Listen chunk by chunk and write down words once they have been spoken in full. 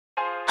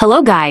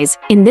Hello guys,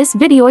 in this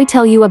video I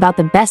tell you about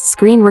the best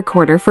screen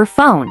recorder for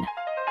phone.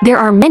 There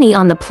are many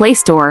on the Play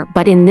Store,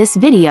 but in this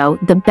video,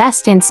 the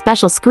best and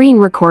special screen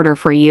recorder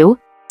for you.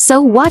 So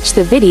watch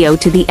the video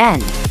to the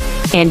end.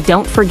 And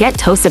don't forget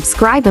to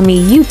subscribe to my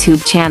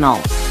YouTube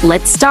channel.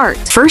 Let's start.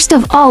 First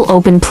of all,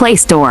 open Play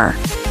Store.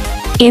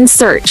 In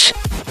search,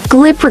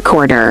 glip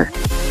recorder.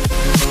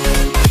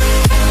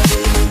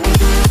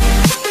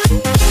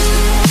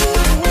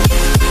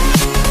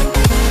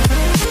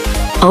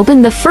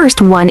 Open the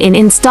first one in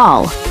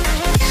install.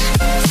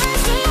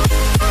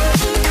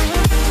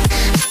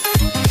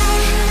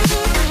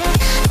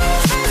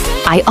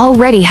 I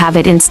already have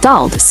it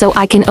installed, so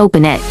I can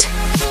open it.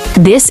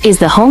 This is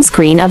the home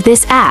screen of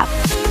this app.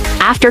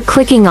 After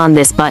clicking on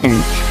this button,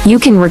 you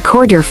can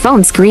record your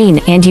phone screen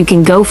and you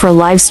can go for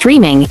live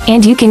streaming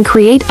and you can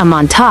create a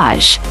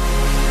montage.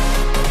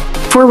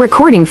 For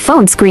recording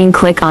phone screen,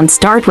 click on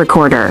Start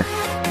Recorder.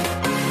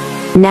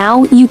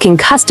 Now you can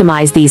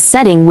customize these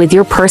settings with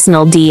your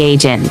personal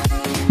agent.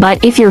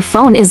 But if your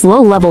phone is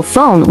low-level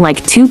phone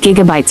like 2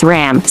 GB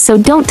RAM, so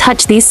don't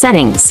touch these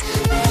settings.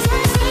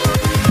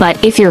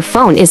 But if your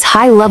phone is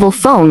high-level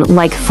phone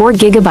like 4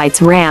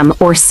 GB RAM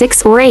or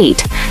 6 or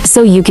 8,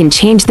 so you can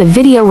change the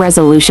video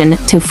resolution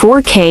to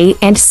 4K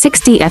and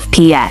 60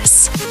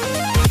 FPS.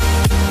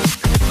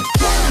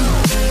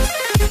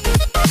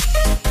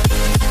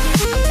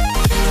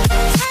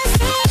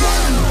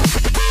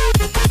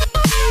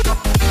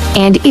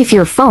 And if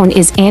your phone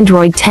is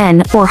Android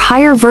 10 or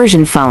higher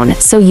version phone,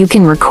 so you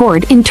can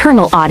record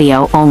internal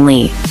audio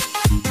only.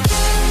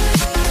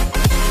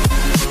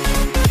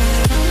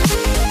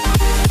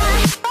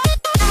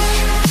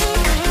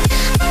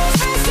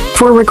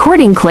 For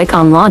recording, click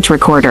on Launch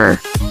Recorder.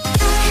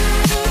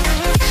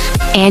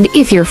 And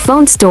if your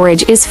phone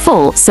storage is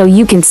full, so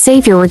you can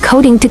save your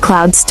recording to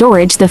cloud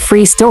storage, the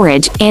free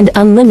storage, and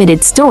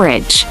unlimited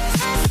storage.